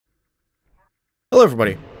Hello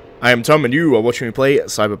everybody, I am Tom and you are watching me play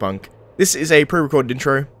Cyberpunk. This is a pre-recorded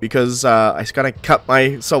intro because I kind of cut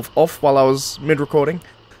myself off while I was mid-recording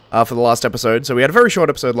for the last episode. So we had a very short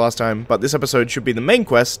episode last time, but this episode should be the main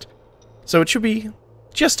quest, so it should be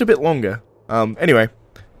just a bit longer. Anyway,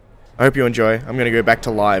 I hope you enjoy. I'm going to go back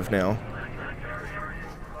to live now.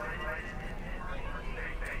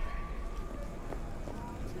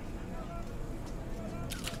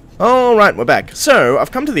 Alright, we're back. So,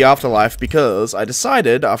 I've come to the Afterlife because I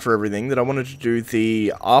decided, after everything, that I wanted to do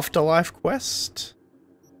the Afterlife quest?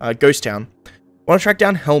 Ghost Town. I want to track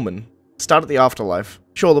down Hellman. Start at the Afterlife.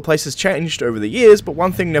 Sure, the place has changed over the years, but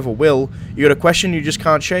one thing never will. You got a question you just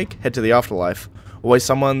can't shake? Head to the Afterlife. Always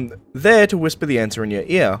someone there to whisper the answer in your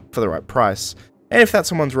ear, for the right price. And if that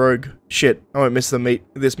someone's rogue, shit, I won't miss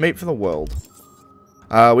this meat for the world.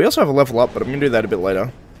 We also have a level up, but I'm going to do that a bit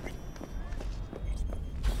later.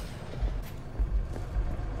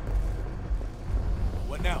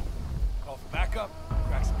 Now, call for backup,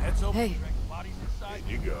 crack some heads open, hey. drag the bodies inside.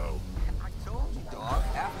 You go. I told you, dog.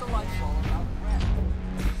 Afterlife's all about rent.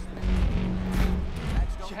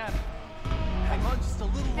 Chad, hang on just a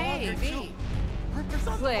little Hey, longer, V. too. Ripper's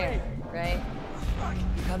on the Claire, way. right?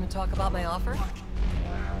 You come to talk about my offer?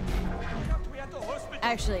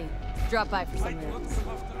 Actually, drop by for some minutes.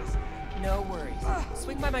 No worries.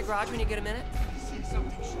 Swing by my garage when you get a minute.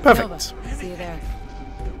 Perfect. Nova, see you there.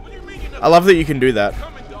 I love that you can do that.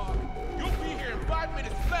 Coming, dog. You'll be here in 5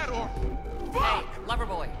 minutes flat or... Hey, lover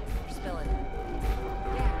boy, you're spilling.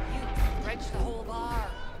 Yeah, you drench the whole bar.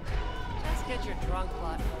 Just get your drunk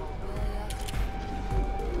blood home, will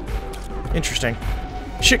ya? Interesting.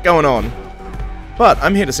 Shit going on. But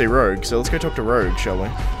I'm here to see Rogue, so let's go talk to Rogue, shall we?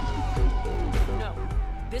 No.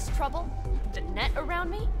 This trouble? The net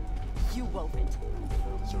around me? You wove it.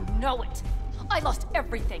 You know it. I lost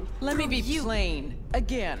everything. Let me be plain.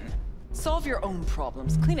 Again. Solve your own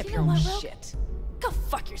problems. Clean up You your know own what, Rogue? shit. Go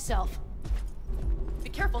fuck yourself. Be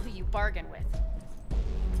careful who you bargain with.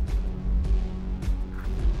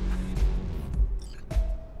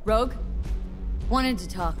 Rogue? Wanted to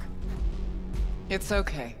talk. It's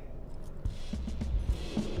okay.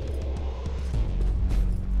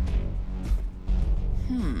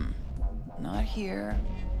 Not here.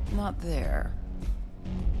 Not there.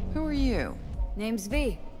 Who are you? Name's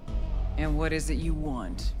V. And what is it you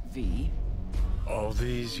want, V? All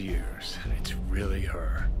these years, and it's really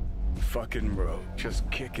her. Fucking Rogue, just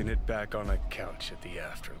kicking it back on a couch at the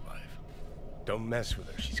afterlife. Don't mess with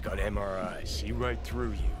her, she's got MRI, see right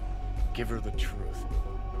through you. Give her the truth.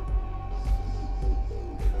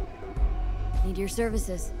 Need your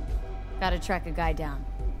services. Gotta track a guy down.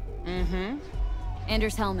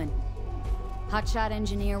 Anders Hellman. Hotshot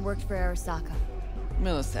engineer, worked for Arasaka.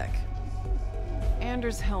 Millisec.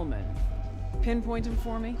 Anders Hellman. Pinpoint him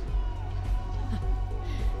for me?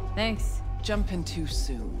 Thanks. Jumping too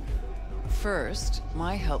soon. First,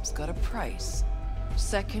 my help's got a price.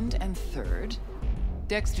 Second and third,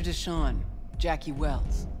 Dexter Deshawn, Jackie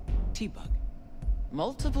Wells, T-Bug.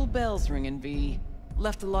 Multiple bells ringing, V.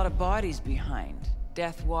 Left a lot of bodies behind.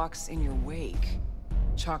 Death walks in your wake.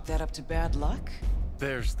 Chalk that up to bad luck?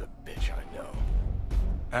 There's the bitch I know.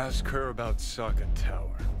 Ask her about Saka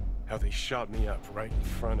Tower. How they shot me up right in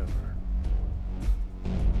front of her.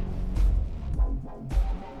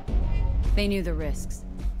 They knew the risks.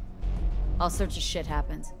 All sorts of shit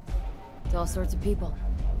happens. To all sorts of people.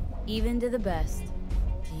 Even to the best.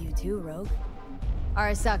 To you too, Rogue.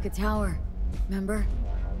 Arasaka Tower. Remember?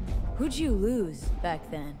 Who'd you lose back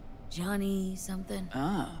then? Johnny something?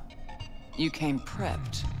 Ah. You came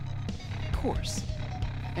prepped. Of course.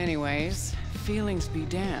 Anyways, feelings be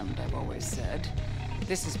damned, I've always said.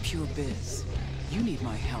 This is pure biz. You need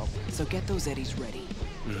my help, so get those eddies ready.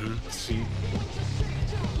 See?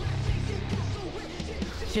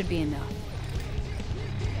 Should be enough.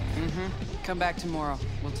 Come back tomorrow.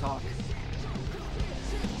 We'll talk.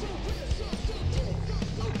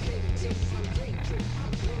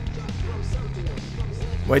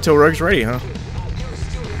 Wait till Rogue's ready, huh?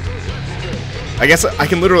 I guess I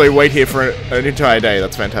can literally wait here for an entire day.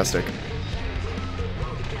 That's fantastic.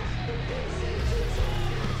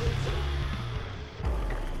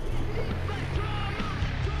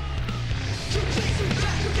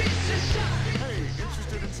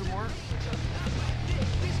 Interested in some work?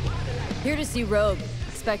 Here to see Rogue.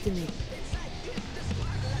 Expecting me.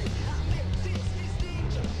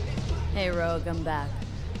 Hey, Rogue, I'm back.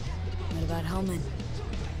 What about Hellman?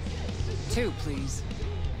 2, please.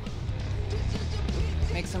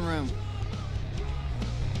 Make some room.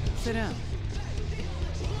 Sit down.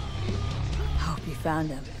 Hope you found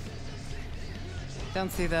him.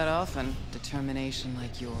 Don't see that often. Determination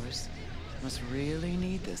like yours. Must really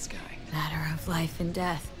need this guy. Matter of life and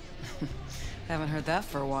death. Haven't heard that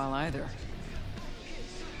for a while either.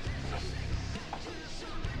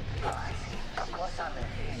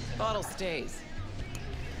 Bottle stays.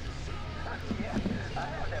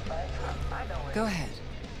 Go ahead.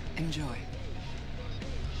 Enjoy.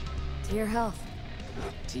 To your health.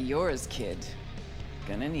 To yours, kid.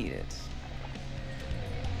 Gonna need it.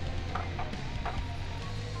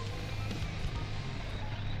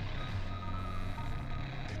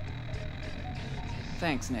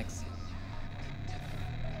 Thanks, Nix.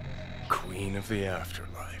 Queen of the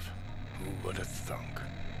afterlife. Who would have thunk?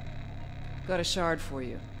 Got a shard for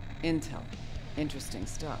you. Intel. Interesting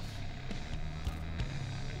stuff.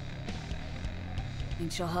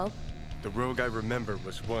 Think she'll help? The rogue I remember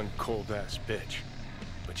was one cold-ass bitch.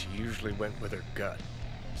 But she usually went with her gut.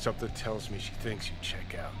 Something tells me she thinks you'd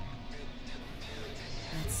check out.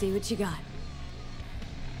 Let's see what you got.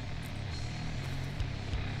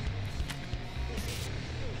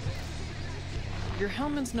 Your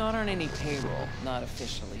Hellman's not on any payroll, not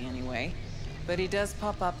officially anyway. But he does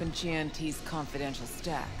pop up in GNT's confidential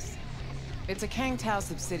stacks. It's a Kang Tao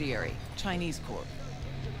subsidiary, Chinese corp.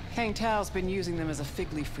 Kang Tao's been using them as a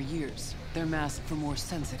fig leaf for years. They're masked for more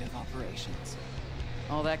sensitive operations.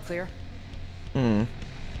 All that clear?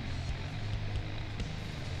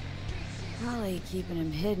 Probably keeping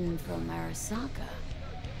him hidden from Arasaka.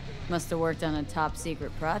 Must have worked on a top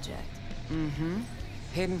secret project. Mm-hmm.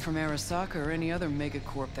 Hidden from Arasaka or any other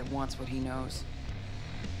megacorp that wants what he knows.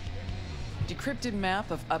 Decrypted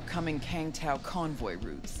map of upcoming Kang Tao convoy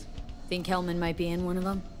routes. Think Hellman might be in one of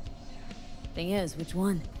them? Thing is, which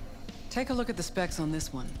one? Take a look at the specs on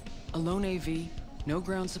this one. A lone AV, no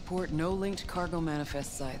ground support, no linked cargo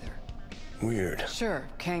manifests either. Weird. Sure,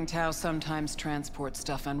 Kang Tao sometimes transports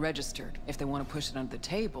stuff unregistered if they want to push it under the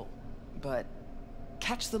table. But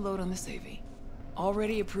catch the load on this AV.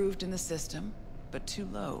 Already approved in the system, but too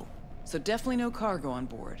low. So definitely no cargo on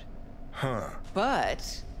board. Huh.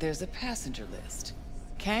 But there's a passenger list.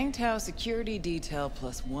 Kang Tao security detail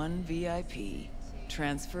plus 1 VIP.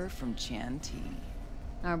 Transfer from Chan T.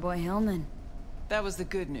 Our boy Hellman. That was the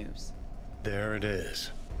good news. There it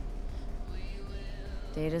is.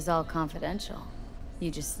 Data's all confidential.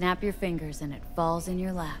 You just snap your fingers and it falls in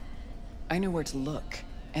your lap. I know where to look,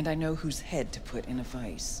 and I know whose head to put in a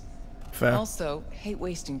vice. Fair. Also, hate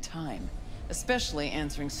wasting time, especially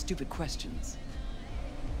answering stupid questions.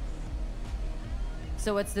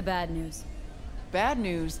 So what's the bad news? Bad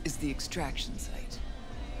news is the extraction site.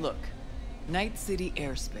 Look, Night City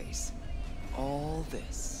airspace. All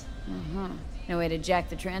this. No way to jack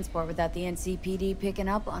the transport without the NCPD picking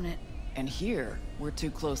up on it. And here, we're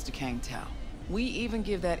too close to Kang Tao. We even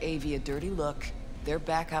give that AV a dirty look, their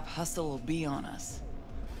backup hustle will be on us.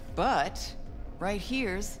 But, right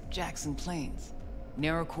here's Jackson Plains.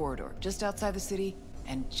 Narrow corridor, just outside the city,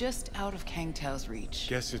 and just out of Kang Tao's reach.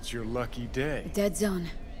 Guess it's your lucky day. Dead zone.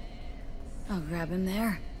 I'll grab him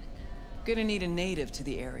there. Gonna need a native to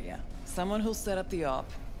the area. Someone who'll set up the op,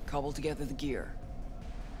 cobble together the gear.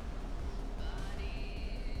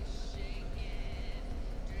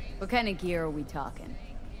 What kind of gear are we talking?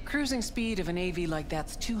 Cruising speed of an AV like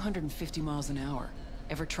that's 250 miles an hour.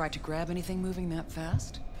 Ever tried to grab anything moving that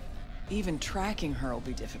fast? Even tracking her will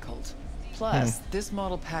be difficult. Plus, this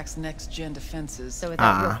model packs next-gen defenses. So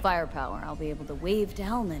without real firepower, I'll be able to wave to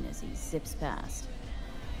Hellman as he zips past.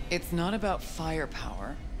 It's not about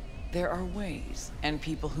firepower. There are ways, and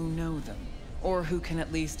people who know them. Or who can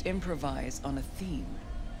at least improvise on a theme.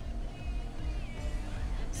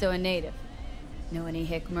 So a native. Know any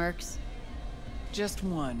hick mercs? Just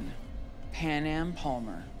one. Panam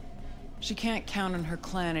Palmer. She can't count on her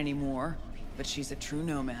clan anymore, but she's a true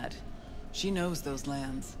nomad. She knows those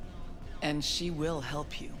lands. And she will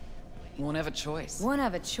help you. Won't have a choice. Won't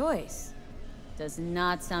have a choice. Does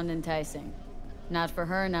not sound enticing. Not for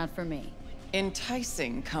her, not for me.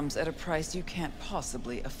 Enticing comes at a price you can't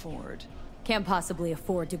possibly afford. Can't possibly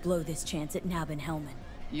afford to blow this chance at nabbing Hellman.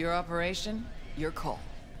 Your operation, your call.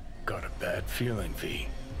 Got a bad feeling, V.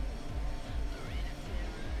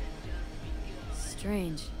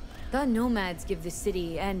 Strange. Thought nomads give the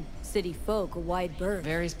city and city folk a wide berth.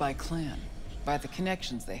 Varies by clan, by the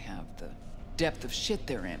connections they have, the depth of shit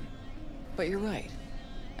they're in. But you're right.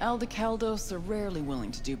 Aldecaldos are rarely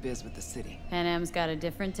willing to do biz with the city. Panam's got a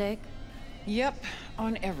different take? Yep,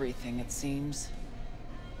 on everything it seems.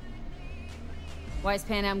 Why's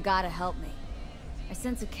Panam gotta help me? I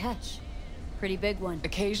sense a catch. Pretty big one.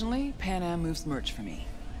 Occasionally, Panam moves merch for me.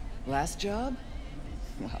 Last job?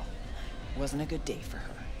 Well, wasn't a good day for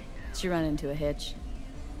her. She run into a hitch.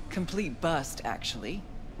 Complete bust, actually.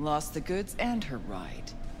 Lost the goods and her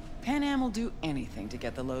ride. Panam will do anything to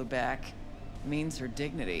get the load back. Means her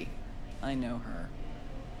dignity. I know her.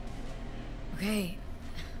 Okay.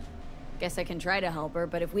 Guess I can try to help her,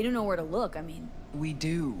 but if we don't know where to look, I mean... We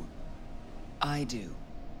do. I do.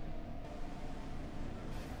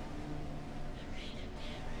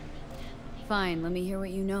 Fine, let me hear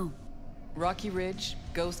what you know. Rocky Ridge,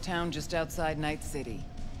 ghost town just outside Night City.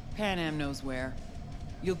 Panam knows where.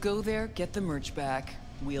 You'll go there, get the merch back.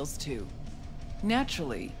 Wheels too.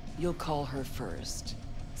 Naturally, you'll call her first.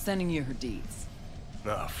 Sending you her deeds.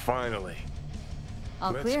 Ah, finally.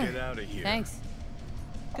 All Let's clear. get out of here. Thanks.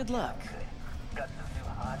 Good luck. Got some new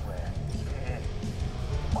hardware. Yeah.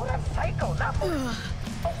 Oh, that's psycho, not motor.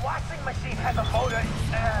 A washing machine has a motor.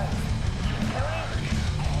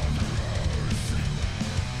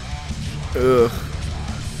 Ugh.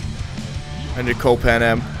 I need to call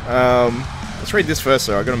Panam. Let's read this first,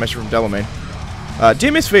 though. I got a message from Delamain.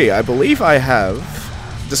 Dear Miss V, I believe I have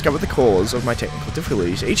discovered the cause of my technical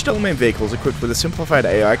difficulties. Each Delamain vehicle is equipped with a simplified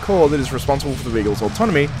AI core that is responsible for the vehicle's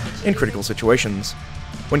autonomy in critical situations.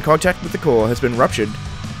 When contact with the core has been ruptured,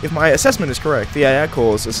 if my assessment is correct, the AI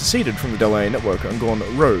cores are seceded from the Delamain network and gone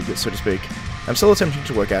rogue, so to speak. I'm still attempting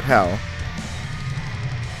to work out how.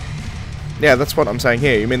 Yeah, that's what I'm saying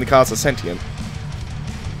here. You mean the cars are sentient?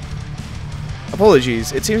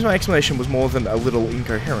 Apologies, it seems my explanation was more than a little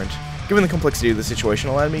incoherent. Given the complexity of the situation,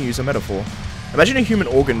 allow me to use a metaphor. Imagine a human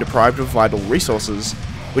organ deprived of vital resources,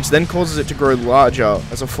 which then causes it to grow larger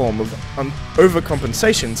as a form of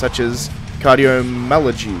overcompensation, such as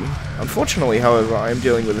cardiomyopathy. Unfortunately, however, I am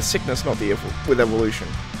dealing with a sickness, not with evolution.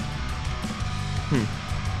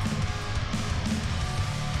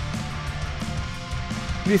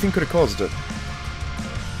 What do you think could have caused it?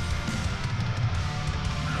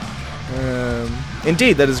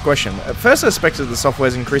 Indeed, that is a question. At first I suspected the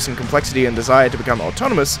software's increasing complexity and desire to become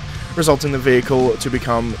autonomous, resulting in the vehicle to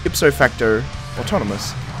become ipso facto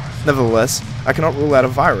autonomous. Nevertheless, I cannot rule out a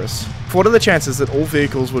virus. For what are the chances that all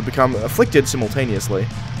vehicles would become afflicted simultaneously?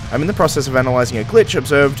 I'm in the process of analyzing a glitch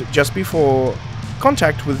observed just before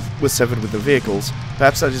contact was severed with the vehicles.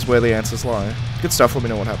 Perhaps that is where the answers lie. Good stuff, let me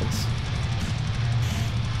know what happens.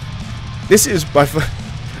 This is by far,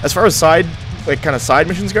 as far as side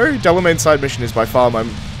missions go, Delamain's side mission is by far my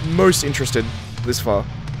most interested this far.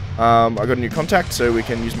 I got a new contact, so we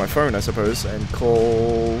can use my phone, I suppose, and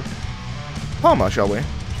call Palmer, shall we?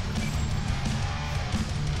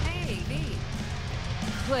 Hey, V.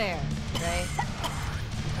 Claire, right?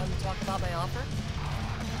 Come talk about my offer?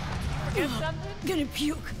 Forget something? Gonna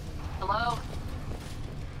puke. Hello?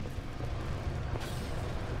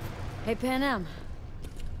 Hey, Panam.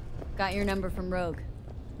 Got your number from Rogue.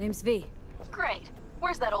 Name's V. Great.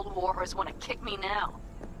 Where's that old warhorse want to kick me now?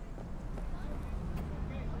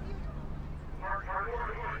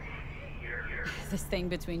 This thing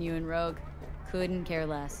between you and Rogue. Couldn't care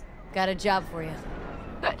less. Got a job for you.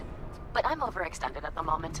 Good. But I'm overextended at the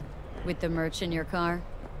moment. With the merch in your car?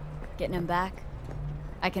 Getting him back?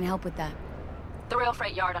 I can help with that. The rail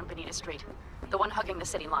freight yard on Bonita Street. The one hugging the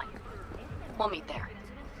city line. We'll meet there.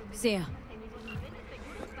 See ya.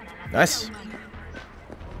 Nice.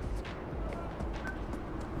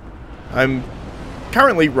 I'm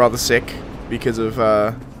currently rather sick because of,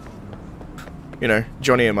 you know,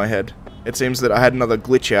 Johnny in my head. It seems that I had another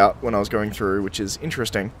glitch out when I was going through, which is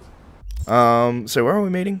interesting. So where are we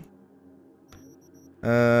meeting?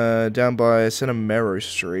 Down by Centimero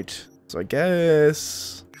Street. So I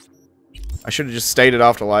guess I should have just stayed at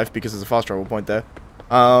Afterlife because there's a fast travel point there.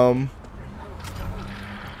 I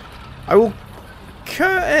will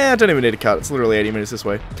cut. I don't even need to cut. It's literally 80 minutes this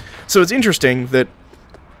way. So it's interesting that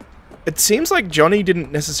it seems like Johnny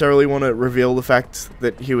didn't necessarily want to reveal the fact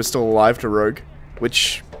that he was still alive to Rogue,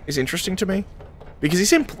 which is interesting to me. Because he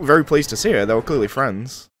seemed very pleased to see her. They were clearly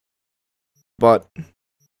friends. But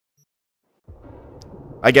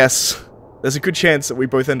I guess there's a good chance that we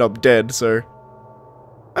both end up dead, so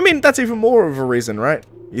I mean, that's even more of a reason, right?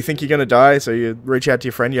 You think you're gonna die, so you reach out to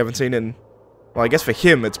your friend you haven't seen in... Well, I guess for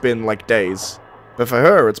him, it's been, like, days. But for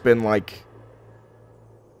her, it's been, like...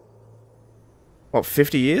 What,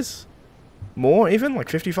 50 years? More, even? Like,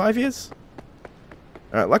 55 years?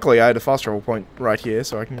 Alright, luckily I had a fast travel point right here,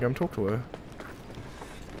 so I can go and talk to her.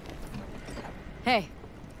 Hey.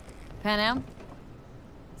 Panam?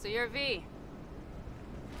 So you're V.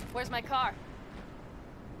 Where's my car?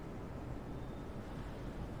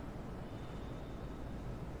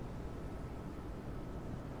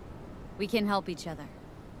 We can help each other.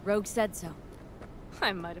 Rogue said so.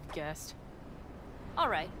 I might have guessed.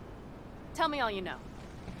 Alright. Tell me all you know.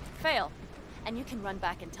 Fail, and you can run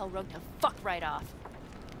back and tell Rogue to fuck right off.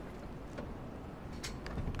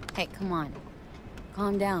 Hey, come on.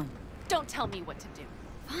 Calm down. Don't tell me what to do.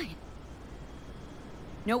 Fine.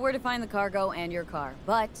 Know where to find the cargo and your car,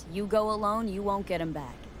 but you go alone, you won't get them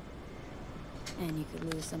back. And you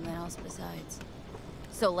could lose something else besides.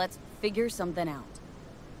 So let's figure something out.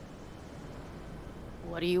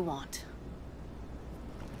 What do you want?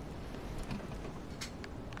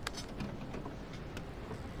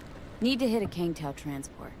 Need to hit a Kangtao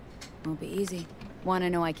transport. Won't be easy. Want to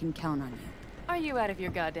know I can count on you. Are you out of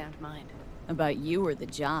your goddamn mind? About you or the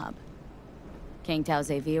job. Kangtao's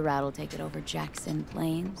AV route will take it over Jackson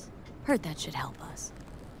Plains. Heard that should help us.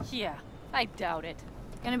 Yeah, I doubt it.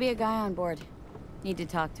 Gonna be a guy on board. Need to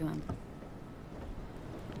talk to him.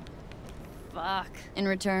 Fuck. In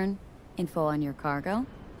return, info on your cargo,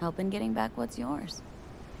 help in getting back what's yours.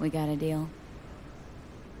 We got a deal.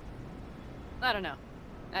 I don't know.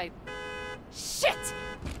 Shit!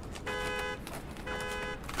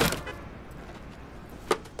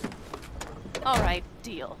 Alright,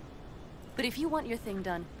 deal. But if you want your thing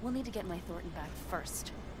done, we'll need to get my Thornton back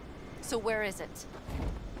first. So where is it?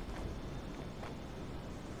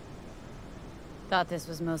 Thought this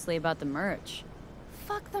was mostly about the merch.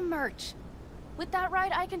 Fuck the merch. With that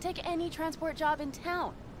ride, I can take any transport job in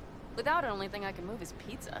town. Without it, only thing I can move is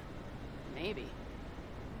pizza. Maybe.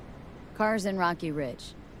 Cars in Rocky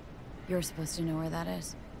Ridge. You're supposed to know where that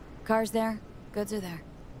is. Cars there, goods are there.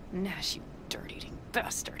 Nash, you dirt-eating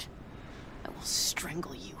bastard. I will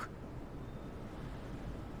strangle you.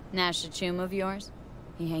 Nash, a chum of yours?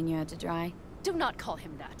 He hang you out to dry? Do not call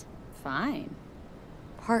him that. Fine.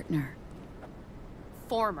 Partner.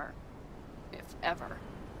 Former. If ever.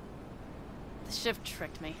 The shift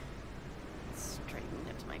tricked me. Straight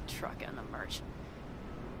nipped my truck and the merch.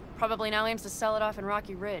 Probably now aims to sell it off in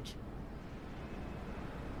Rocky Ridge.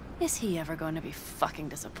 Is he ever going to be fucking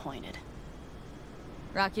disappointed?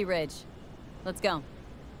 Rocky Ridge. Let's go.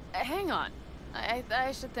 Hang on.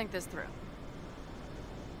 I should think this through.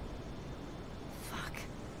 Fuck.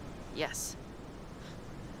 Yes.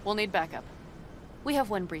 We'll need backup. We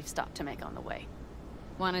have one brief stop to make on the way.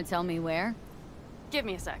 Wanna tell me where? Give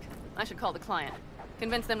me a sec. I should call the client.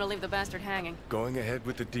 Convince them to leave the bastard hanging. Going ahead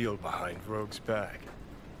with the deal behind Rogue's back.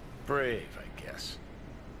 Brave, I guess.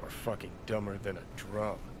 Or fucking dumber than a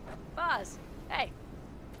drum. Boz, hey.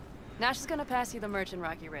 Nash is gonna pass you the merch in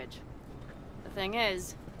Rocky Ridge. The thing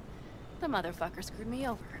is, the motherfucker screwed me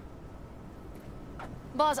over.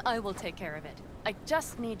 Boz, I will take care of it. I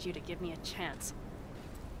just need you to give me a chance.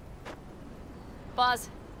 Boz,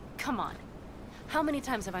 come on. How many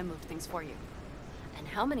times have I moved things for you? And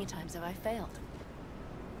how many times have I failed?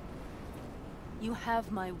 You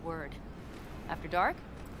have my word. After dark?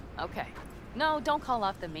 Okay. No, don't call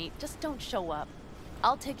off the meet. Just don't show up.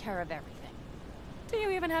 I'll take care of everything. Do you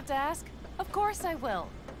even have to ask? Of course I will.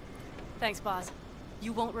 Thanks, Boz.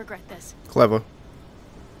 You won't regret this. Clever.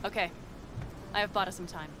 Okay. I have bought us some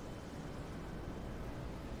time.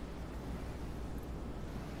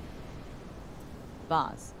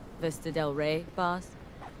 Boss. Vista Del Rey, boss?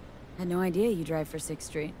 Had no idea you drive for 6th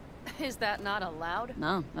Street. Is that not allowed?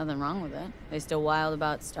 No, nothing wrong with it. They still wild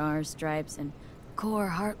about stars, stripes, and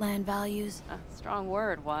core heartland values. Strong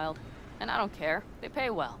word, wild. And I don't care. They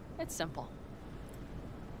pay well. It's simple.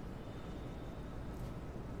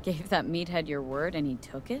 Gave that meathead your word and he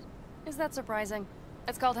took it? Is that surprising?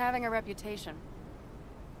 It's called having a reputation.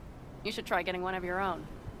 You should try getting one of your own.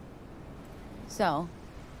 So,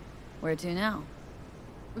 where to now?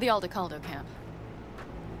 The Aldecaldo camp.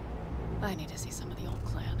 I need to see some of the old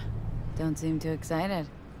clan. Don't seem too excited.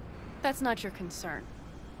 That's not your concern.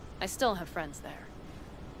 I still have friends there.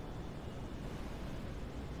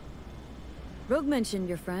 Rogue mentioned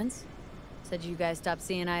your friends. Said you guys stopped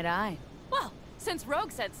seeing eye to eye. Well, since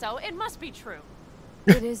Rogue said so, it must be true.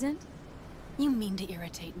 It isn't? You mean to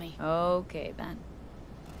irritate me. Okay, then.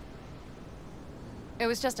 It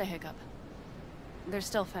was just a hiccup. They're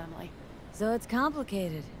still family. So it's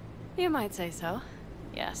complicated. You might say so.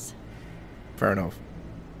 Yes. Fair enough.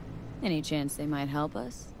 Any chance they might help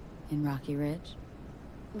us? In Rocky Ridge?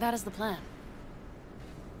 That is the plan.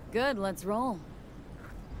 Good, let's roll.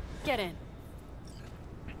 Get in.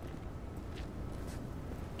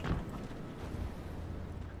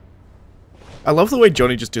 I love the way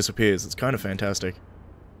Johnny just disappears. It's kind of fantastic.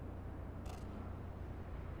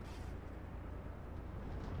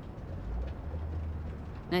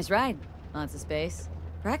 Nice ride. Lots of space.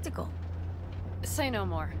 Practical. Say no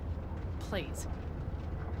more. Please.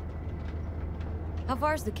 How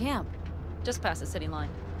far's the camp? Just past the city line.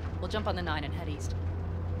 We'll jump on the 9 and head east.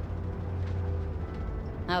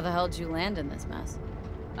 How the hell did you land in this mess?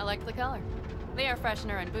 I liked the color. The air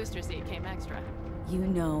freshener and booster seat came extra. You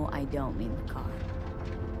know I don't mean the car.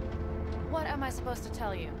 What am I supposed to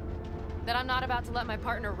tell you? That I'm not about to let my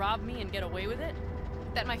partner rob me and get away with it?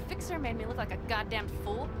 That my fixer made me look like a goddamn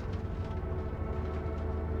fool?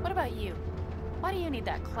 What about you? Why do you need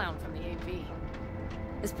that clown from the AV?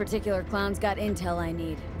 This particular clown's got intel I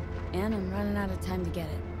need, and I'm running out of time to get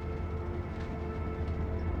it.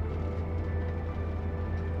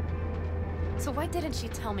 So why didn't she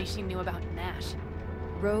tell me she knew about Nash?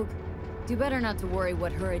 Rogue, do better not to worry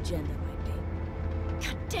what her agenda might be.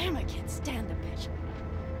 God damn, I can't stand the bitch.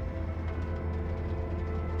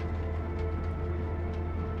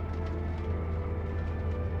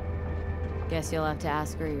 Guess you'll have to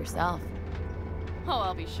ask her yourself. Oh,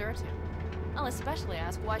 I'll be sure to. I'll especially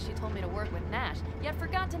ask why she told me to work with Nash, yet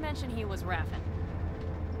forgot to mention he was Raffen.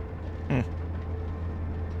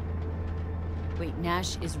 Wait,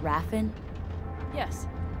 Nash is Raffen? Yes.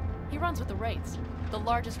 He runs with the Wraiths, the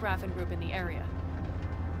largest Raffen group in the area.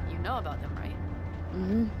 You know about them, right?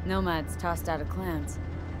 Mm-hmm. Nomads tossed out of clans.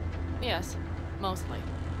 Yes, mostly.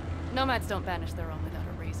 Nomads don't banish their own without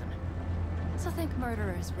a reason. So think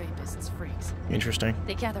murderers, rapists, freaks. Interesting.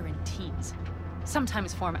 They gather in teams,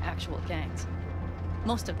 sometimes form actual gangs.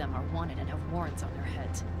 Most of them are wanted and have warrants on their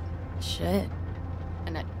heads. Shit.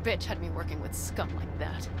 And that bitch had me working with scum like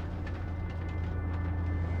that.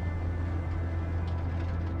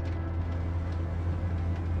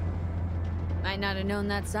 Might not have known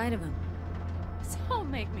that side of him. So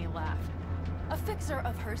make me laugh. A fixer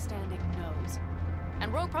of her standing knows.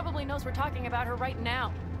 And Rogue probably knows we're talking about her right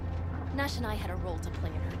now. Nash and I had a role to play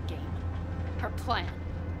in her game. Her plan.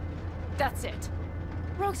 That's it.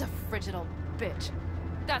 Rogue's a frigid old bitch.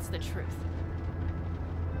 That's the truth.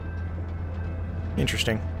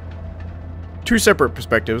 Interesting. Two separate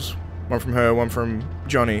perspectives. One from her, one from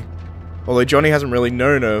Johnny. Although Johnny hasn't really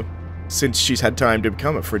known her since she's had time to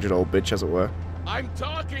become a frigid old bitch, as it were. I'm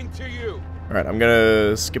talking to you. Alright, I'm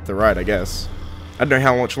gonna skip the ride, I guess. I don't know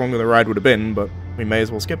how much longer the ride would have been, but we may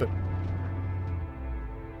as well skip it.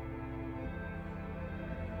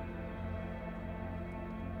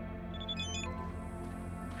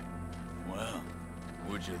 Well,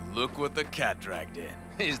 would you look what the cat dragged in?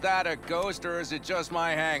 Is that a ghost or is it just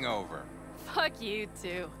my hangover? Fuck you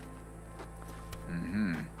too.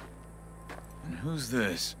 Mm-hmm. And who's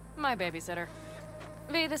this? My babysitter.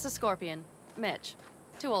 V, this is Scorpion. Mitch.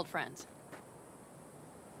 Two old friends.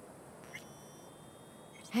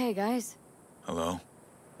 Hey, guys. Hello?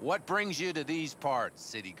 What brings you to these parts,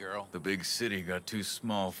 city girl? The big city got too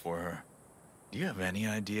small for her. Do you have any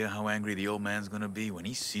idea how angry the old man's gonna be when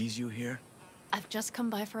he sees you here? I've just come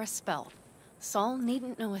by for a spell. Saul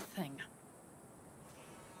needn't know a thing.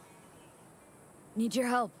 Need your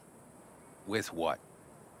help. With what?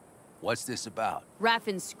 What's this about?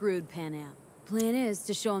 Raffen screwed Panam. Plan is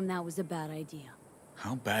to show him that was a bad idea.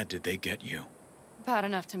 How bad did they get you? Bad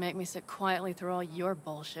enough to make me sit quietly through all your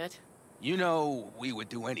bullshit. You know, we would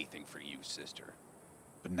do anything for you, sister.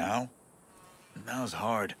 But now? Now's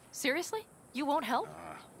hard. Seriously? You won't help?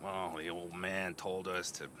 Well, the old man told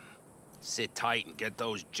us to sit tight and get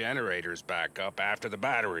those generators back up after the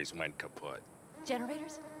batteries went kaput.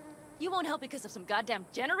 Generators? You won't help because of some goddamn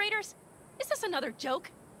generators? Is this another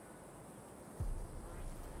joke?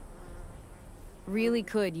 Really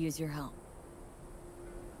could use your help.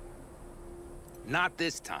 Not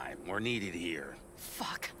this time. We're needed here.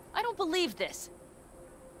 Fuck. I don't believe this.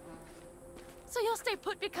 So you'll stay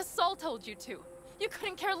put because Saul told you to. You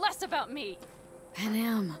couldn't care less about me.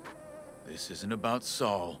 Panam. This isn't about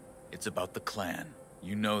Saul. It's about the clan.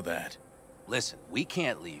 You know that. Listen, we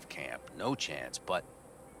can't leave camp. No chance, but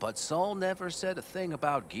Saul never said a thing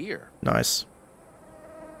about gear. Nice.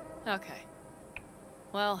 Okay.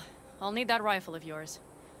 Well, I'll need that rifle of yours.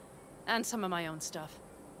 And some of my own stuff.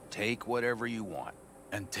 Take whatever you want.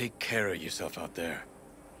 And take care of yourself out there.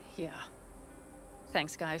 Yeah.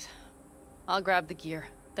 Thanks, guys. I'll grab the gear,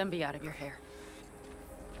 then be out of your hair.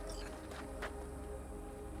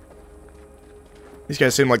 These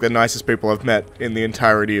guys seem like the nicest people I've met in the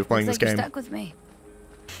entirety of playing Looks this like game. you're stuck with me.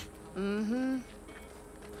 Mm-hmm.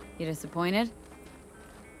 You disappointed?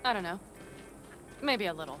 I don't know. Maybe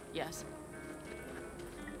a little, yes.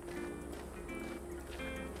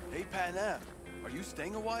 Hey, Panam, are you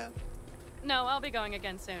staying a while? No, I'll be going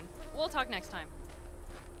again soon. We'll talk next time.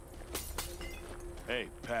 Hey,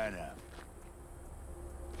 Panam.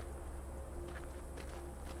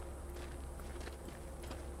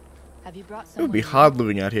 Have you brought It someone? would be hard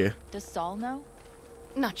living out here. Does Saul know?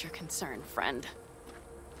 Not your concern, friend.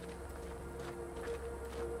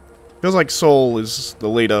 Feels like Saul is the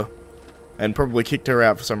leader, and probably kicked her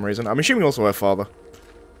out for some reason. I'm assuming also her father.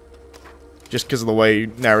 Just because of the way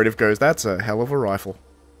narrative goes, that's a hell of a rifle.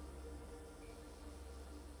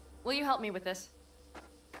 Will you help help me with this.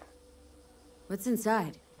 What's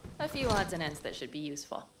inside? A few odds and ends that should be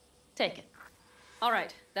useful. Take it. All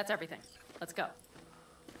right, that's everything. Let's go.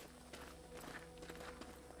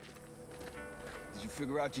 Did you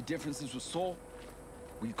figure out your differences with Saul?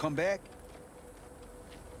 Will you come back?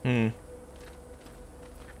 I'm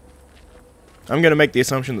gonna make the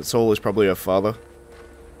assumption that Saul is probably her father.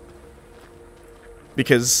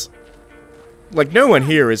 Because, like, no one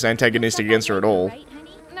here is antagonistic against her at all.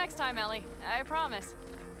 Next time, Ellie. I promise.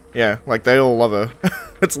 Yeah, like, they all love her.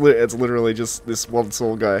 It's literally just this one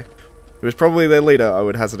Saul guy. Who was probably their leader, I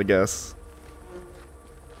would hazard a guess.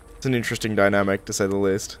 It's an interesting dynamic, to say the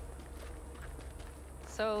least.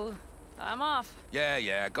 So, I'm off.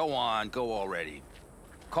 Yeah, go on, go already.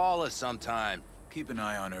 Call us sometime. Keep an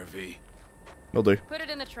eye on her, V. Will do. Put it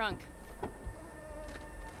in the trunk.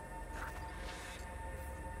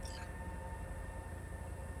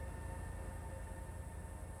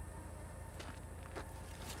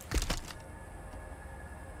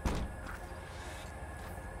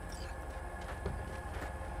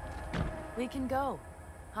 We can go.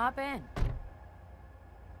 Hop in.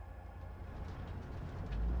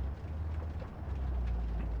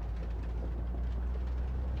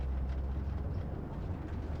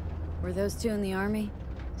 Were those two in the army?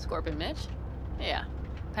 Scorpion Mitch? Yeah.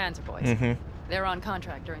 Panzer boys. Mm-hmm. They're on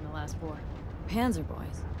contract during the last war. Panzer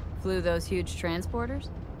boys. Flew those huge transporters?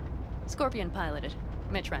 Scorpion piloted.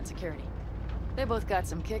 Mitch ran security. They both got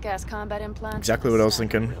some kick-ass combat implants. Exactly what I was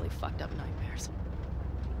thinking. Really fucked up nightmares.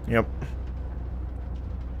 Yep.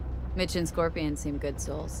 Mitch and Scorpion seem good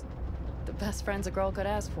souls. The best friends a girl could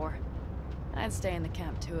ask for. I'd stay in the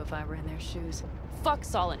camp too if I were in their shoes. Fuck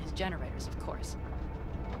Saul and his generators, of course.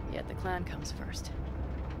 Yet the clan comes first.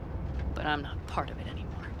 But I'm not part of it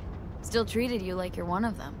anymore. Still treated you like you're one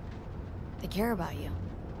of them. They care about you.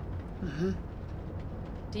 Mm-hmm.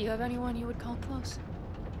 Do you have anyone you would call close?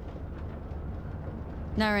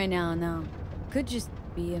 Not right now, no. Could just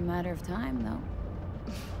be a matter of time,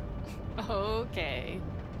 though. Okay.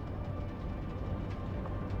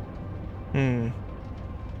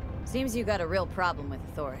 Seems you got a real problem with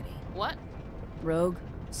authority. What? Rogue?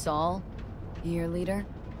 Saul? Your leader?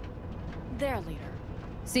 Their leader.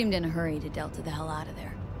 Seemed in a hurry to Delta the hell out of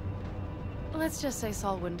there. Let's just say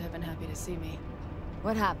Saul wouldn't have been happy to see me.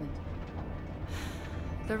 What happened?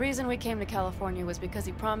 The reason we came to California was because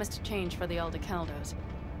he promised to change for the Aldecaldos.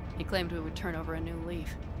 He claimed we would turn over a new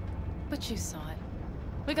leaf. But you saw it.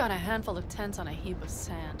 We got a handful of tents on a heap of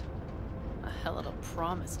sand. A hell of a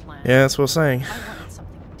promised land. Yeah, that's what I'm saying. I wanted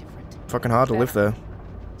something different. Fucking hard to live there.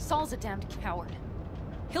 Saul's a damned coward.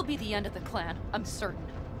 He'll be the end of the clan, I'm certain.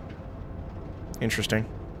 Interesting.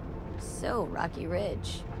 So, Rocky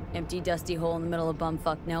Ridge. Empty, dusty hole in the middle of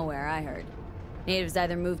bumfuck nowhere, I heard. Natives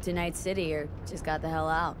either moved to Night City or just got the hell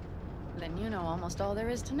out. Then you know almost all there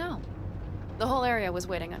is to know. The whole area was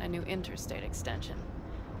waiting on a new interstate extension.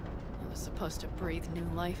 It was supposed to breathe new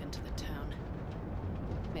life into the town.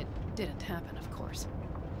 It didn't happen, of course.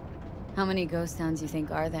 How many ghost towns you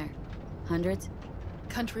think are there? Hundreds?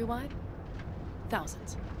 Countrywide?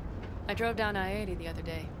 Thousands. I drove down I-80 the other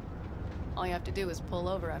day. All you have to do is pull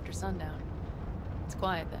over after sundown. It's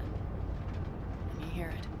quiet then. And you hear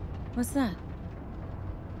it. What's that?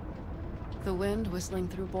 The wind whistling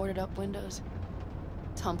through boarded-up windows.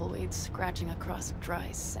 Tumbleweeds scratching across dry,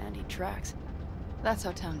 sandy tracks. That's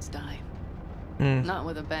how towns die. Not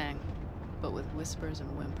with a bang, but with whispers and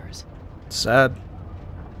whimpers. Sad.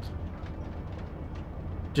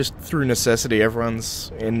 Just through necessity,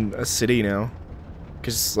 everyone's in a city now.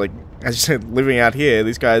 Because, like, as you said, living out here,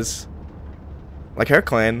 these guys, like her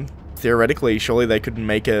clan, theoretically, surely they could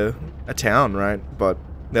make a town, right? But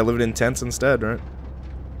they're living in tents instead, right?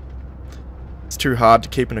 It's too hard to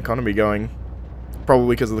keep an economy going.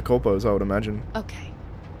 Probably because of the corpos, I would imagine. Okay,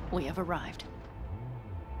 we have arrived.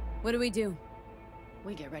 What do we do?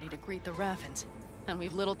 We get ready to greet the Raffins, and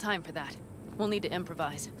we've little time for that. We'll need to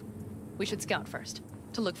improvise. We should scout first,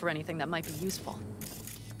 to look for anything that might be useful.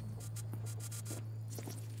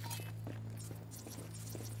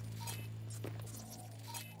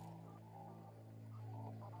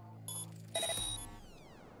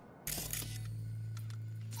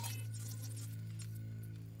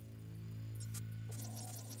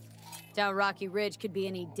 Down Rocky Ridge could be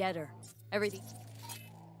any deader. Everything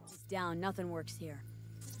is down, nothing works here.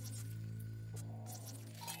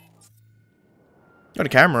 Got a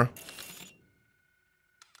camera.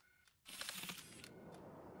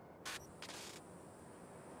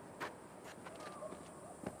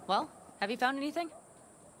 Well, have you found anything?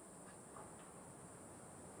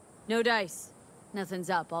 No dice. Nothing's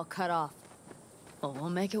up, all cut off. Well, we'll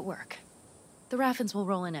make it work. The Raffins will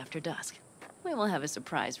roll in after dusk. We will have a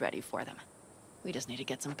surprise ready for them. We just need to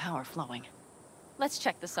get some power flowing. Let's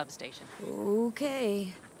check the substation.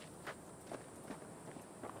 Okay.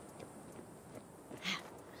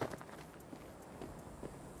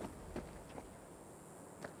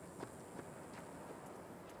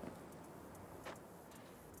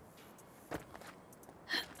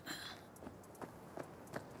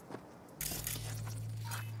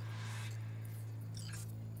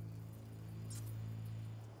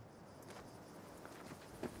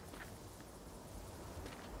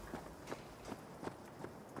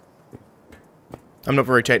 I'm not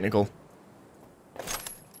very technical.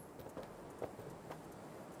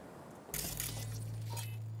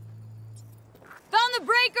 Found the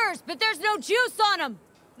breakers, but there's no juice on them.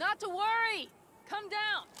 Not to worry! Come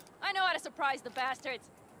down! I know how to surprise the bastards!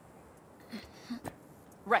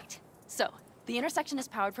 Right. So, the intersection is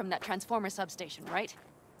powered from that transformer substation, right?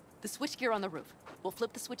 The switchgear on the roof. We'll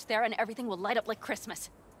flip the switch there and everything will light up like Christmas.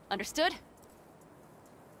 Understood?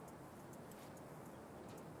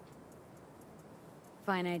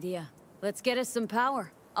 Fine idea. Let's get us some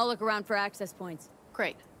power. I'll look around for access points.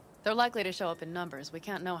 Great. They're likely to show up in numbers. We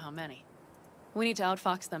can't know how many. We need to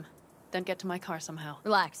outfox them, then get to my car somehow.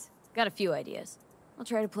 Relax. Got a few ideas. I'll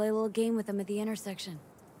try to play a little game with them at the intersection.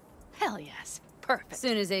 Hell yes. Perfect. As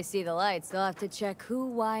soon as they see the lights, they'll have to check who,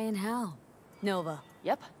 why, and how. Nova.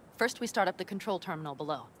 Yep. First we start up the control terminal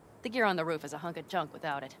below. The gear on the roof is a hunk of junk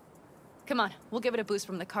without it. Come on, we'll give it a boost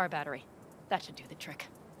from the car battery. That should do the trick.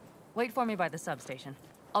 Wait for me by the substation.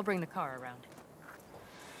 I'll bring the car around.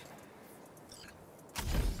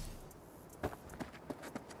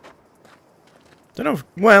 Don't know if,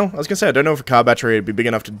 well, I was gonna say, I don't know if a car battery would be big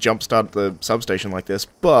enough to jumpstart the substation like this,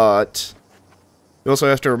 but you also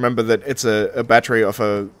have to remember that it's a battery off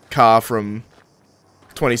a car from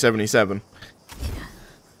 2077.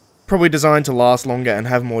 Probably designed to last longer and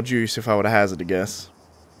have more juice, if I were to hazard a guess.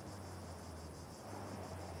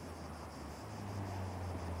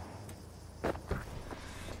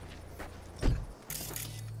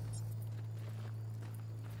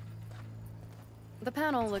 The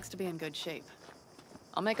panel looks to be in good shape.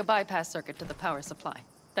 I'll make a bypass circuit to the power supply.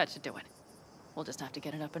 That should do it. We'll just have to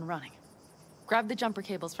get it up and running. Grab the jumper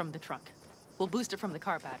cables from the trunk. We'll boost it from the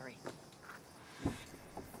car battery.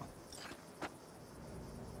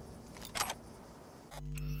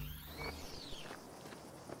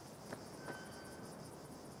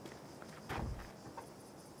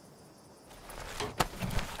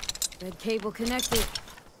 Red cable connected.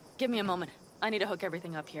 Give me a moment. I need to hook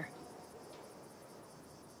everything up here.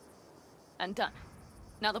 And done.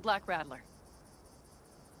 Now the Black Rattler.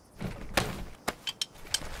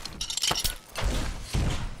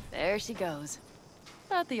 There she goes.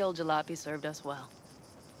 But the old jalopy served us well.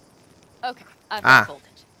 Okay, I've got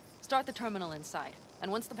voltage. Start the terminal inside.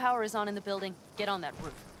 And once the power is on in the building, get on that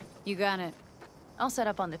roof. You got it. I'll set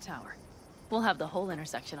up on the tower. We'll have the whole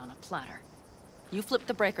intersection on a platter. You flip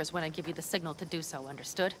the breakers when I give you the signal to do so,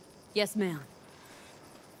 understood? Yes, ma'am.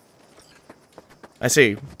 I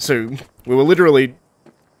see. So, we were literally...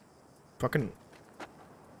 fucking...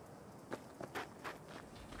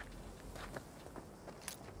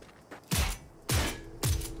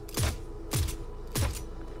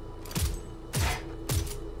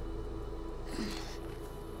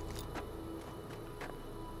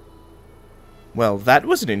 Well, that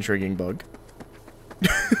was an intriguing bug.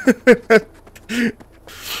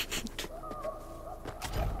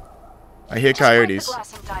 I hear coyotes.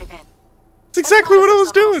 That's exactly what I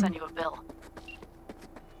was doing!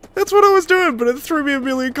 That's what I was doing, but it threw me a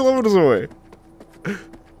million kilometers away.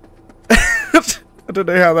 I don't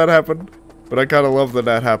know how that happened, but I kind of love that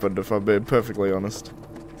that happened, if I'm being perfectly honest.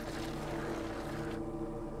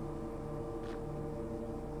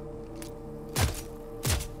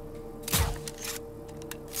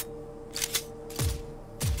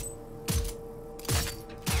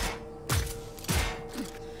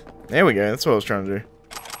 There we go, that's what I was trying to do.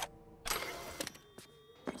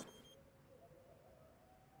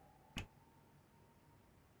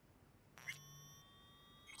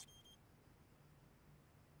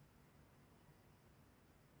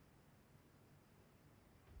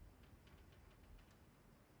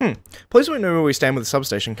 Please let me know where we stand with the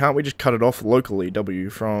substation. Can't we just cut it off locally, W,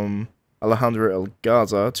 from Alejandro El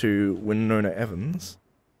Garza to Winona Evans?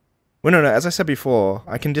 Winona, as I said before,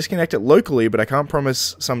 I can disconnect it locally, but I can't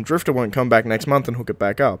promise some drifter won't come back next month and hook it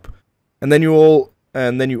back up. And then you all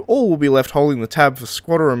will be left holding the tab for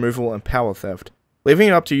squatter removal and power theft. Leaving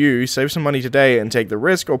it up to you, save some money today and take the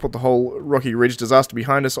risk, or put the whole Rocky Ridge disaster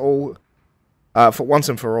behind us all, for once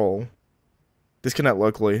and for all. Disconnect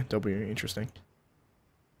locally, W, interesting.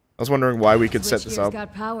 was wondering why we could set this Switchgear's up.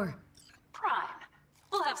 got power. Prime.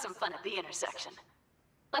 We'll have some fun at the intersection.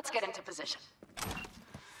 Let's get into position.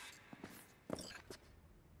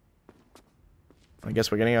 I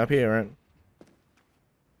guess we're getting up here, right?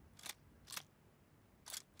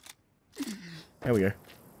 There we go.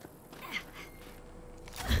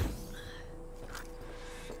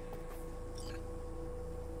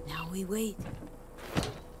 Now we wait.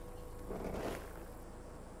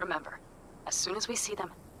 Remember, as soon as we see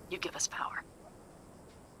them, you give us power.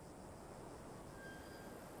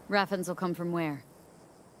 Raffens will come from where?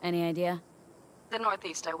 Any idea? The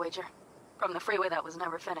northeast, I wager. From the freeway that was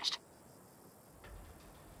never finished.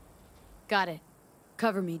 Got it.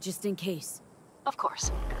 Cover me, just in case. Of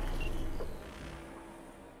course.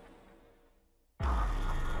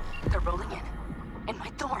 They're rolling in. And my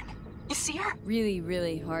thorn. You see her? Really,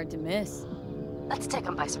 really hard to miss. Let's take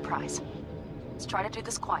them by surprise. Let's try to do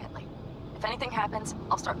this quietly. If anything happens,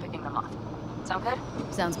 I'll start picking them off. Sound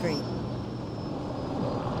good? Sounds great.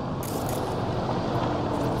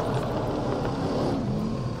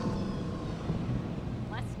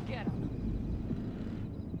 Let's get them.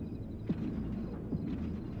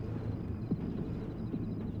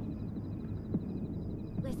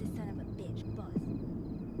 Where's the son of a bitch, boss?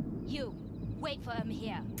 You, wait for him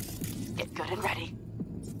here. Get good and ready.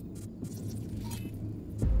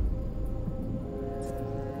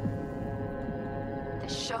 The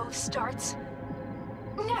show starts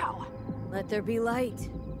now. Let there be light.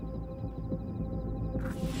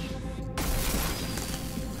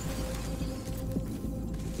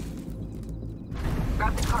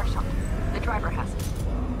 Grab the car shop. The driver has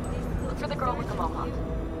it. Look for the girl with the mohawk.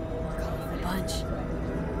 Bunch.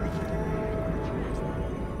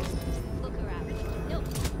 Look around. No,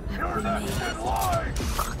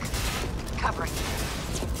 Fuck. Covering.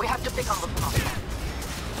 We have to pick all of them up.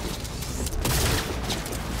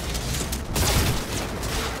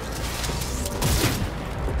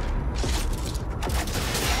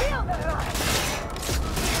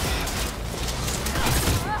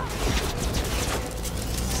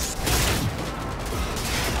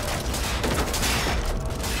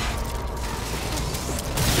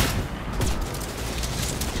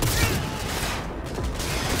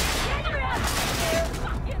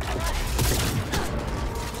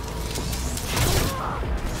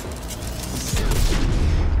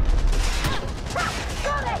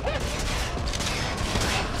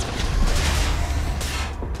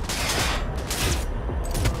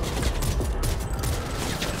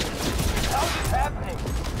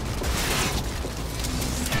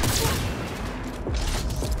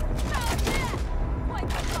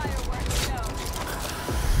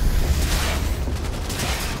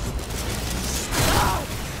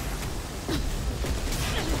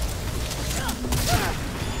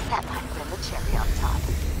 That might have been the cherry on top.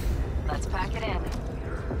 Let's pack it in.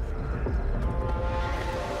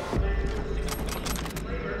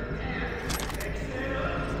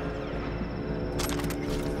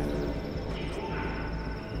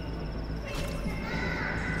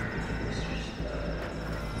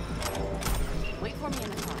 Wait for me in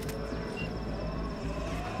the car.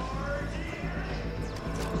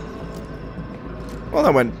 Well,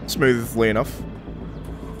 that went smoothly enough.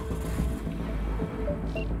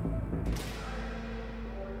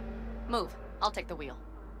 Move. I'll take the wheel.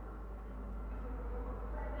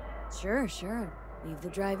 Sure, sure. Leave the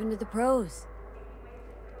driving to the pros.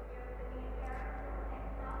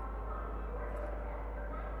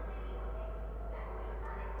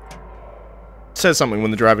 Says something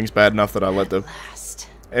when the driving's bad enough that I let the Last.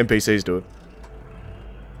 NPCs do it.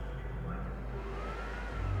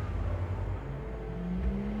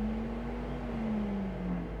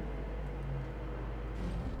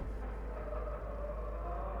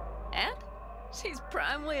 And? She's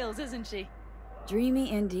prime wheels, isn't she?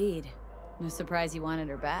 Dreamy indeed. No surprise you wanted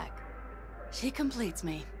her back. She completes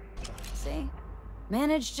me. See?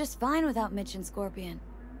 Managed just fine without Mitch and Scorpion.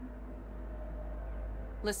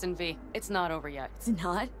 Listen, V, it's not over yet. It's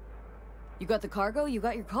not. You got the cargo, you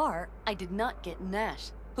got your car. I did not get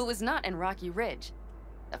Nash, who was not in Rocky Ridge.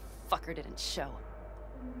 The fucker didn't show.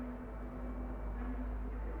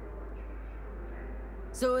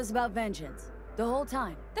 So it was about vengeance. The whole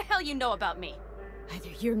time. The hell you know about me? Either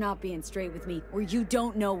you're not being straight with me, or you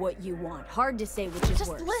don't know what you want. Hard to say which is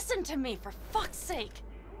Just worse. listen to me, for fuck's sake.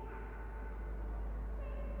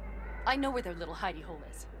 I know where their little hidey hole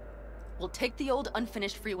is. We'll take the old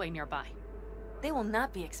unfinished freeway nearby. They will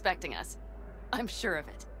not be expecting us. I'm sure of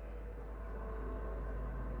it.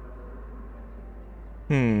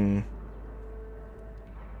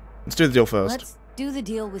 Let's do the deal first. Let's do the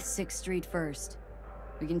deal with 6th Street first.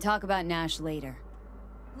 We can talk about Nash later.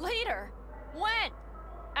 Later? When?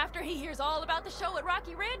 After he hears all about the show at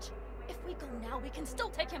Rocky Ridge? If we go now, we can still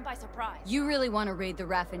take him by surprise. You really want to raid the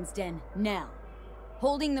Raffin's den now?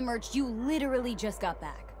 Holding the merch you literally just got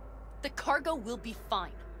back. The cargo will be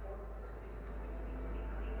fine.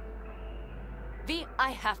 V, I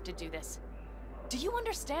have to do this. Do you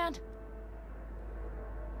understand?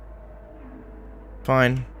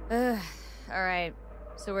 Fine. Alright.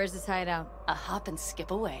 So where's this hideout? A hop and skip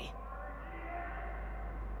away.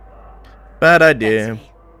 Bad idea,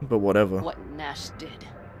 but whatever. What Nash did.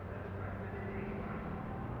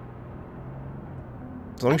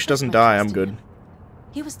 As long as she doesn't die, I'm good.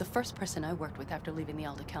 He was the first person I worked with after leaving the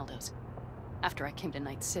Aldecaldos. After I came to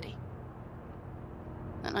Night City.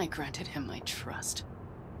 And I granted him my trust.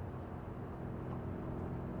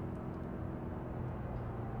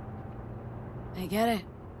 I get it.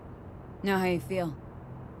 Know how you feel.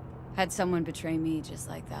 Had someone betray me just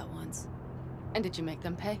like that once. And did you make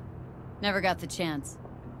them pay? Never got the chance.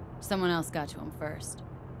 Someone else got to him first.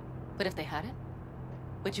 But if they had it,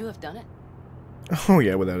 would you have done it? Oh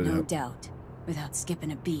yeah, without a doubt. No doubt. Without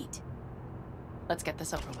skipping a beat. Let's get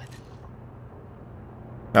this over with.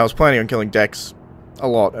 I was planning on killing Dex a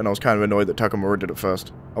lot, and I was kind of annoyed that Takamura did it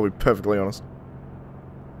first. I'll be perfectly honest.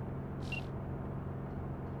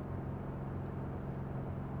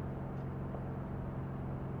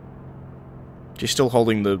 She's still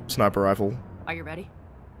holding the sniper rifle. Are you ready?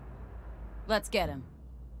 Let's get him.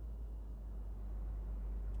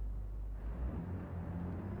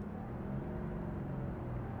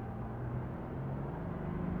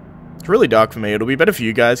 It's really dark for me. It'll be better for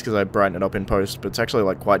you guys because I brighten it up in post, but it's actually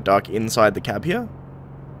like quite dark inside the cab here,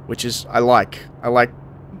 which is I like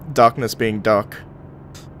darkness being dark.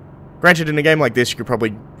 Granted, in a game like this, you could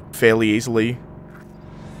probably fairly easily.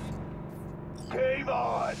 Game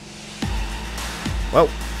on! Well,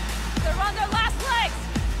 They're on their last legs!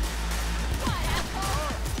 What, asshole?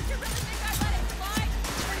 Did you really think I'd let it slide?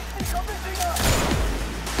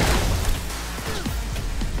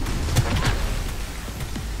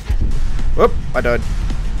 whoop, I died.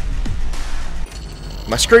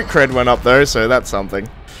 My street cred went up though, so that's something.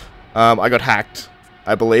 I got hacked,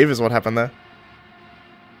 I believe, is what happened there.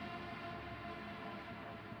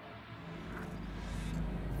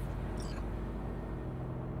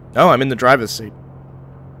 Oh, I'm in the driver's seat.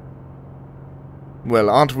 Well,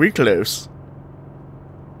 aren't we close?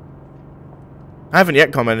 I haven't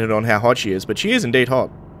yet commented on how hot she is, but she is indeed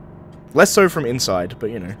hot. Less so from inside, but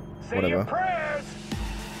you know, whatever.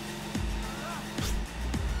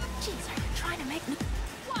 Jeez, are you trying to make me...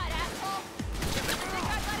 What, asshole? Did you really think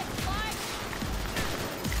I'd let it slide?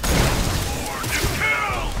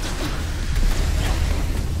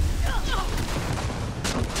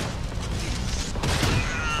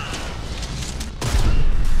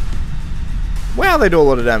 Wow, they do a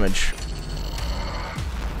lot of damage.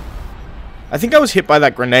 I think I was hit by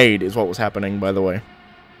that grenade is what was happening, by the way.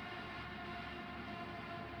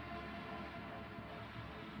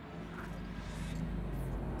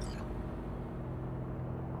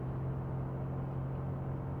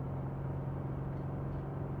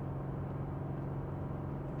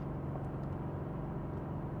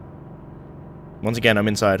 Once again, I'm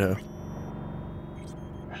inside her.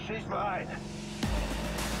 She's mine.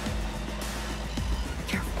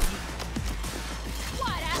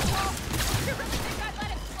 What, asshole? Did you really think I'd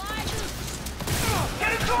let it slide?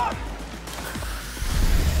 Get it off!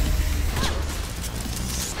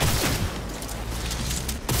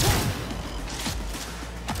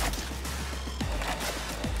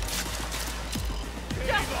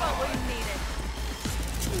 Just what we needed.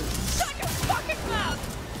 Shut your fucking mouth!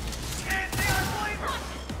 Can't see our flavor!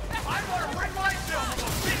 I want to bring myself a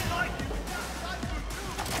bitch like you!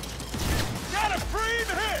 Got a free in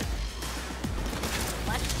the head!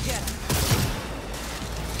 Let's get him.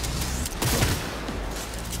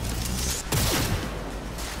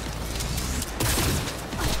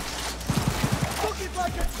 Looking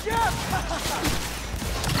like a chef!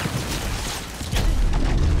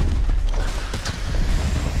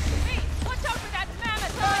 Hey, watch out for that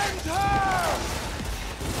mammoth!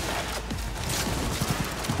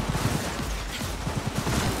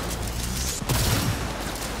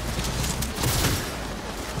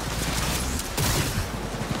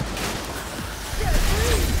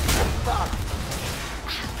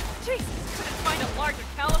 Jesus, couldn't find a larger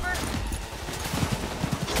caliber?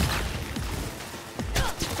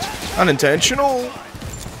 Unintentional.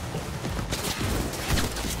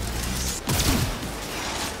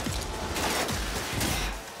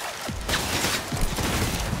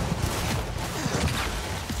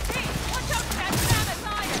 Hey, watch out for that mammoth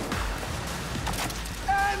iron!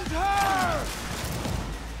 And her!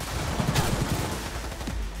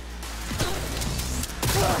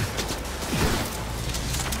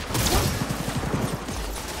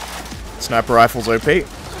 Sniper rifles OP.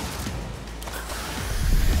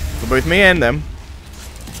 For both me and them.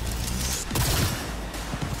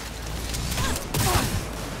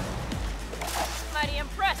 Mighty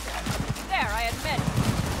impressive. There, I admit.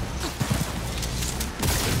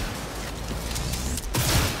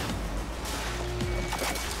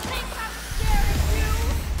 Think I'm scaring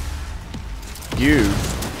you? You.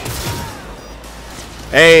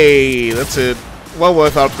 Hey, that's it. Well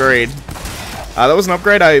worth upgrade. That was an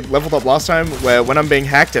upgrade I leveled up last time, where when I'm being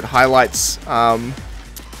hacked, it highlights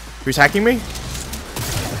who's hacking me,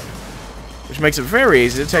 which makes it very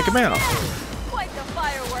easy to take him out. Quite the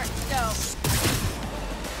fireworks show.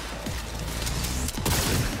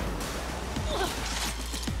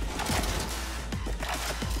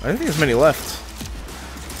 I don't think there's many left.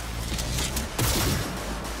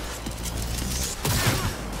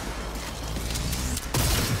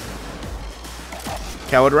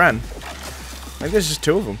 Coward ran. I think there's just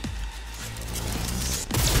 2 of them.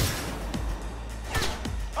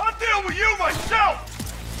 I'll deal with you myself!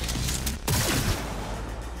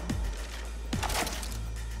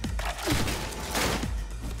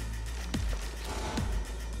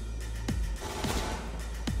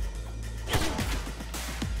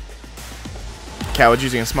 Coward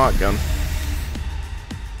using a smart gun.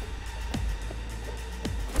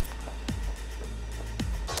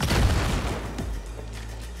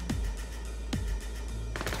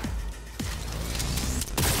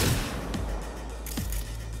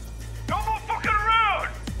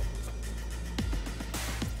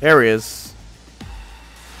 There he is.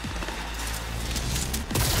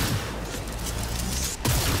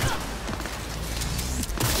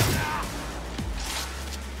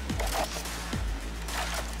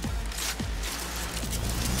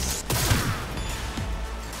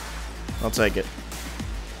 I'll take it.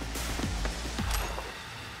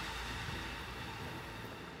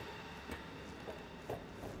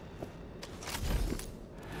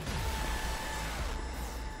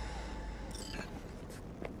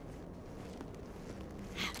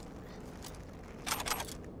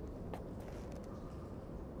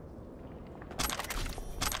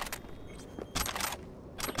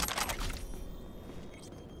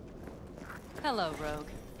 Hello, Rogue.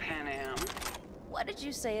 Panam. What did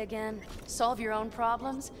you say again? Solve your own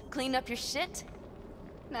problems? Clean up your shit?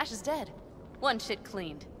 Nash is dead. One shit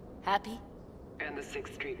cleaned. Happy? And the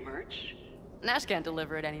 6th Street merch? Nash can't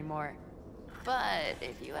deliver it anymore. But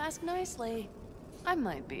if you ask nicely, I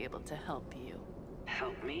might be able to help you.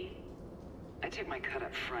 Help me? I took my cut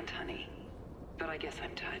up front, honey. But I guess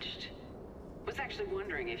I'm touched. Was actually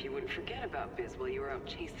wondering if you wouldn't forget about Biz while you were out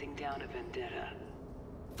chasing down a vendetta.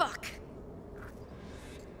 Fuck!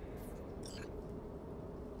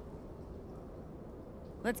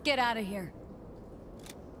 Let's get out of here.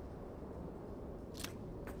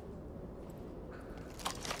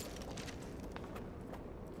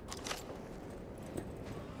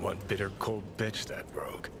 One bitter, cold bitch, that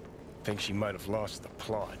Rogue. Think she might have lost the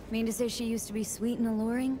plot. Mean to say she used to be sweet and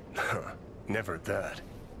alluring? Never that.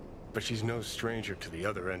 But she's no stranger to the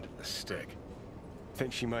other end of the stick.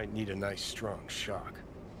 Think she might need a nice, strong shock.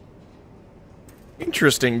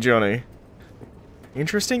 Interesting, Johnny.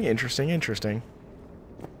 Interesting, interesting, interesting.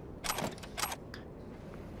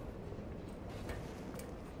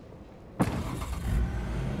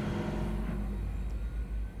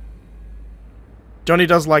 Johnny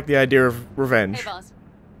does like the idea of revenge. Hey, boss.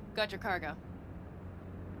 Got your cargo.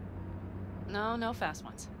 No, no fast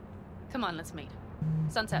ones. Come on, let's meet.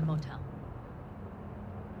 Sunset Motel.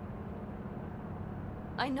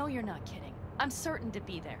 I know you're not kidding. I'm certain to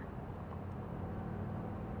be there.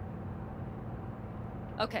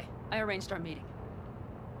 Okay, I arranged our meeting.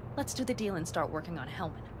 Let's do the deal and start working on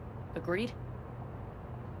Hellman. Agreed?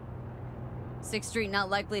 6th Street not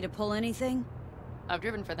likely to pull anything? I've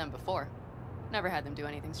driven for them before. Never had them do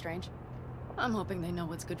anything strange. I'm hoping they know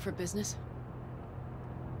what's good for business.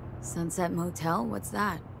 Sunset Motel? What's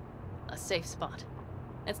that? A safe spot.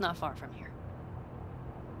 It's not far from here.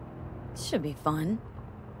 Should be fun.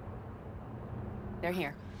 They're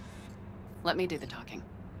here. Let me do the talking.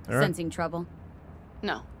 All right. Sensing trouble?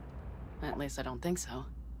 No. At least I don't think so.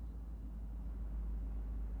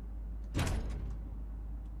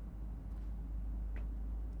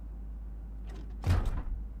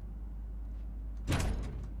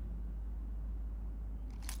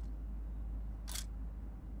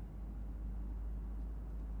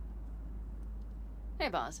 Hey,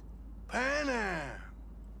 boss. Panam!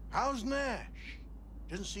 How's Nash?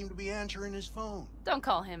 Doesn't seem to be answering his phone. Don't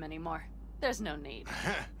call him anymore. There's no need.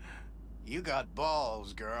 You got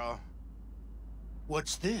balls, girl.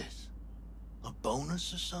 What's this? A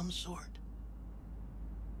bonus of some sort?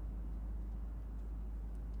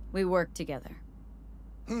 We work together.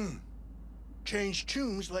 Change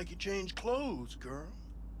tunes like you change clothes, girl.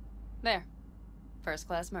 There. First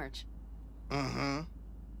class merch. Mm-hmm.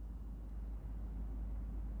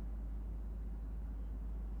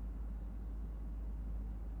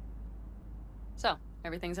 So,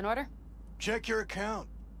 everything's in order? Check your account.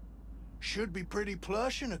 Should be pretty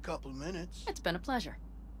plush in a couple minutes. It's been a pleasure.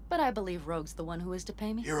 But I believe Rogue's the one who is to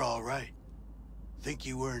pay me. You're all right. Think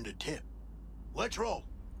you earned a tip. Let's roll.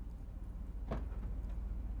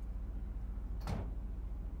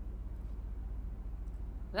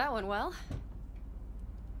 That went well.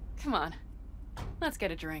 Come on. Let's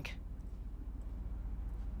get a drink.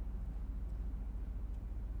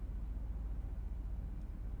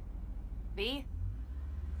 V?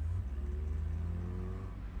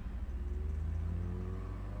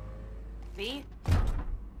 V?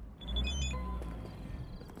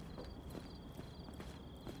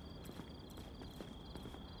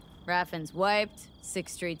 Raffin's wiped,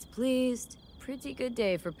 6 streets pleased. Pretty good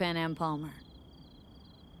day for Panam Palmer.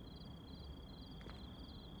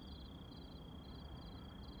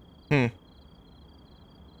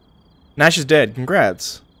 Nash is dead.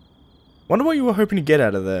 Congrats. Wonder what you were hoping to get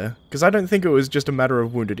out of there, because I don't think it was just a matter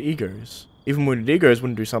of wounded egos. Even wounded egos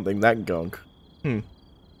wouldn't do something that gunk.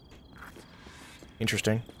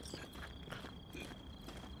 Interesting.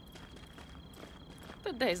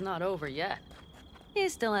 The day's not over yet. You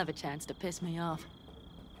still have a chance to piss me off.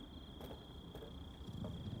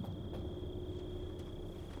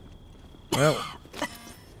 Well.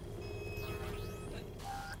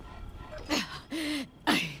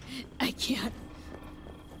 I can't.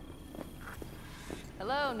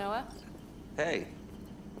 Hello, Noah. Hey,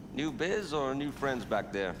 new biz or new friends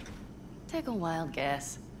back there? Take a wild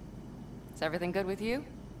guess. Is everything good with you?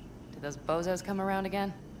 Did those bozos come around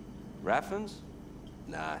again? Raffins?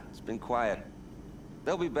 Nah, it's been quiet.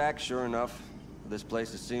 They'll be back, sure enough. This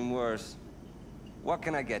place has seen worse. What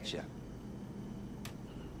can I get you?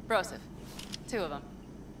 Broseph. 2 of them.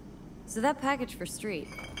 So that package for Street,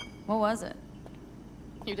 what was it?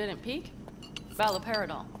 You didn't peek?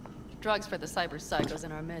 Valoperidol. Drugs for the cyber psychos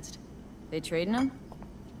in our midst. They trading them?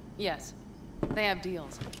 Yes. They have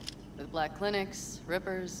deals. With black clinics,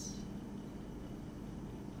 rippers.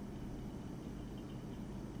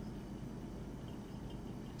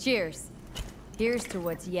 Cheers. Here's to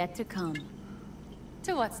what's yet to come.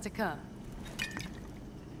 To what's to come.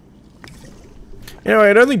 You know,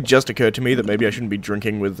 it only just occurred to me that maybe I shouldn't be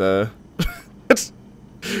drinking with, with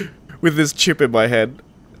this chip in my head.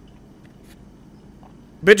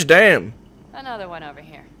 Bitch, damn. Another one over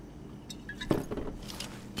here.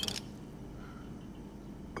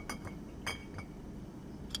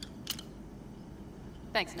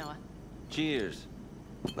 Thanks, Noah. Cheers.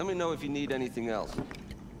 Let me know if you need anything else.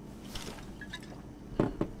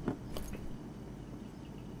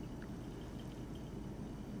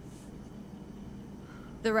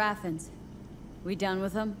 The Raffins. We done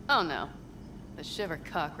with them? Oh no. The shiver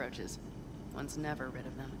cockroaches. One's never rid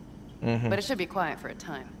of them. Mm-hmm. But it should be quiet for a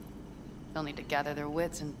time. They'll need to gather their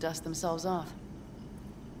wits and dust themselves off.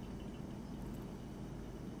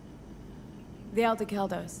 The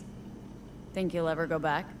Aldecaldos. Think you'll ever go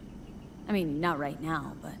back? I mean, not right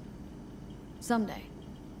now, but someday.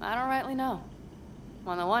 I don't rightly know.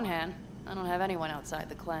 On the one hand, I don't have anyone outside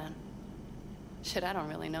the clan. Shit, I don't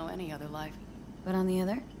really know any other life. But on the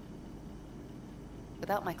other?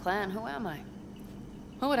 Without my clan, who am I?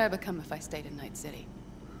 Who would I become if I stayed in Night City?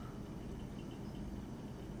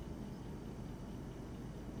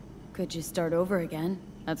 Could you start over again?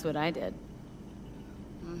 That's what I did.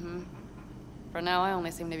 Mm-hmm. For now, I only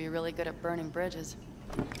seem to be really good at burning bridges.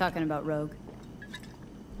 Talking about Rogue.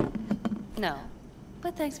 No,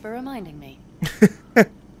 but thanks for reminding me.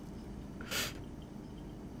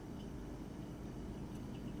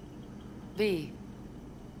 V,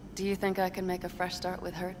 do you think I can make a fresh start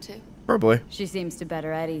with her, too? Probably. She seems to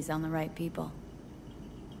better at ease on the right people.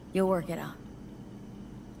 You'll work it out.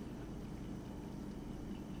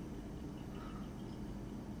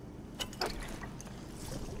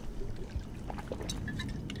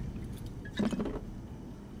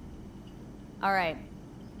 All right.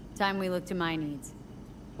 Time we look to my needs.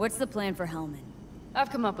 What's the plan for Hellman? I've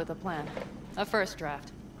come up with a plan. A first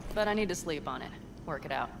draft. But I need to sleep on it. Work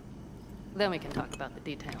it out. Then we can talk about the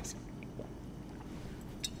details.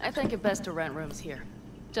 I think it best to rent rooms here.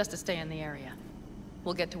 Just to stay in the area.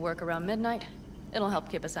 We'll get to work around midnight. It'll help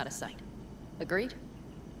keep us out of sight. Agreed?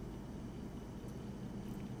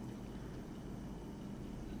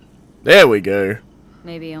 There we go.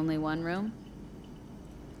 Maybe only one room?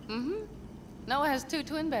 Mm-hmm. Noah has 2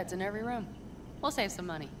 twin beds in every room. We'll save some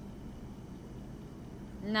money.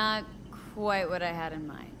 Not quite what I had in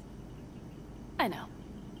mind. I know.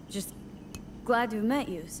 Just glad to have met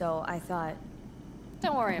you, so I thought...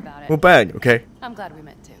 Don't worry about it. Well, bang, okay. I'm glad we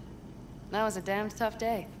met too. That was a damned tough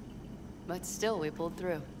day. But still, we pulled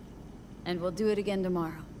through. And we'll do it again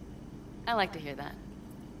tomorrow. I like to hear that.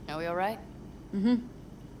 Are we alright? Mm-hmm.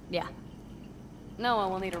 Yeah. Noah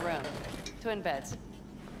will need a room. Twin beds.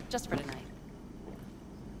 Just for tonight.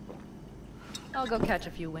 I'll go catch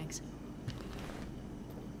a few winks.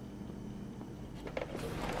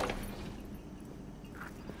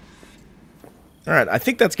 Alright, I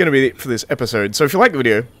think that's going to be it for this episode. So if you like the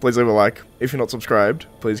video, please leave a like. If you're not subscribed,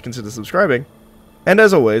 please consider subscribing. And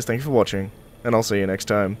as always, thank you for watching. And I'll see you next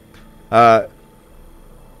time. Yeah,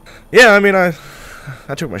 I mean, I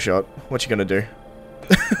took my shot. What you gonna do?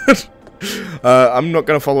 I'm not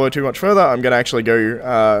gonna follow it too much further. I'm gonna actually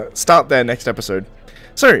go start their next episode.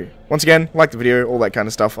 So, once again, like the video, all that kind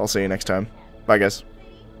of stuff. I'll see you next time. Bye, guys.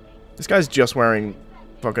 This guy's just wearing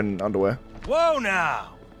fucking underwear. Whoa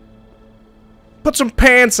now! Put some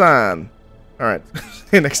pants on! Alright,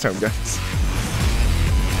 see you next time, guys.